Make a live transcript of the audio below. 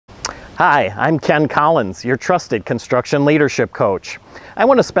Hi, I'm Ken Collins, your trusted construction leadership coach. I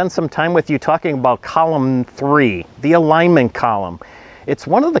want to spend some time with you talking about column 3, the alignment column. It's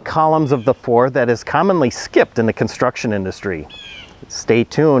one of the columns of the 4 that is commonly skipped in the construction industry. Stay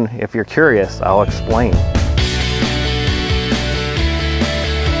tuned. If you're curious, I'll explain.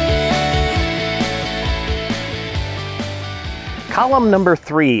 Column number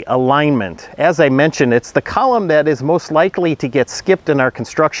 3, alignment. As I mentioned, it's the column that is most likely to get skipped in our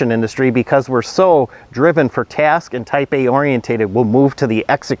construction industry because we're so driven for task and type A orientated, we'll move to the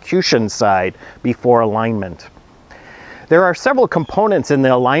execution side before alignment. There are several components in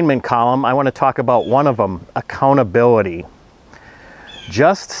the alignment column. I want to talk about one of them, accountability.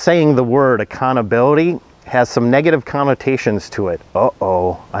 Just saying the word accountability has some negative connotations to it.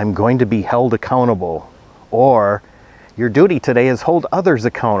 Uh-oh, I'm going to be held accountable. Or, your duty today is hold others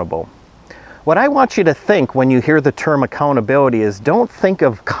accountable. What I want you to think when you hear the term accountability is don't think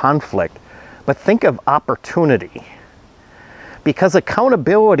of conflict, but think of opportunity. Because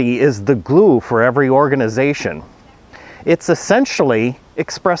accountability is the glue for every organization. It's essentially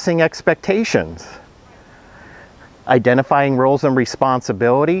expressing expectations, identifying roles and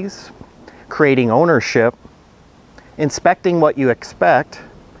responsibilities, creating ownership, inspecting what you expect,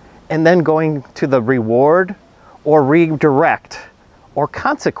 and then going to the reward or redirect or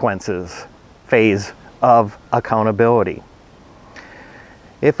consequences phase of accountability.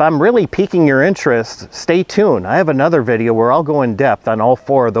 If I'm really piquing your interest, stay tuned. I have another video where I'll go in depth on all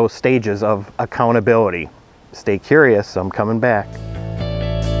 4 of those stages of accountability. Stay curious, I'm coming back.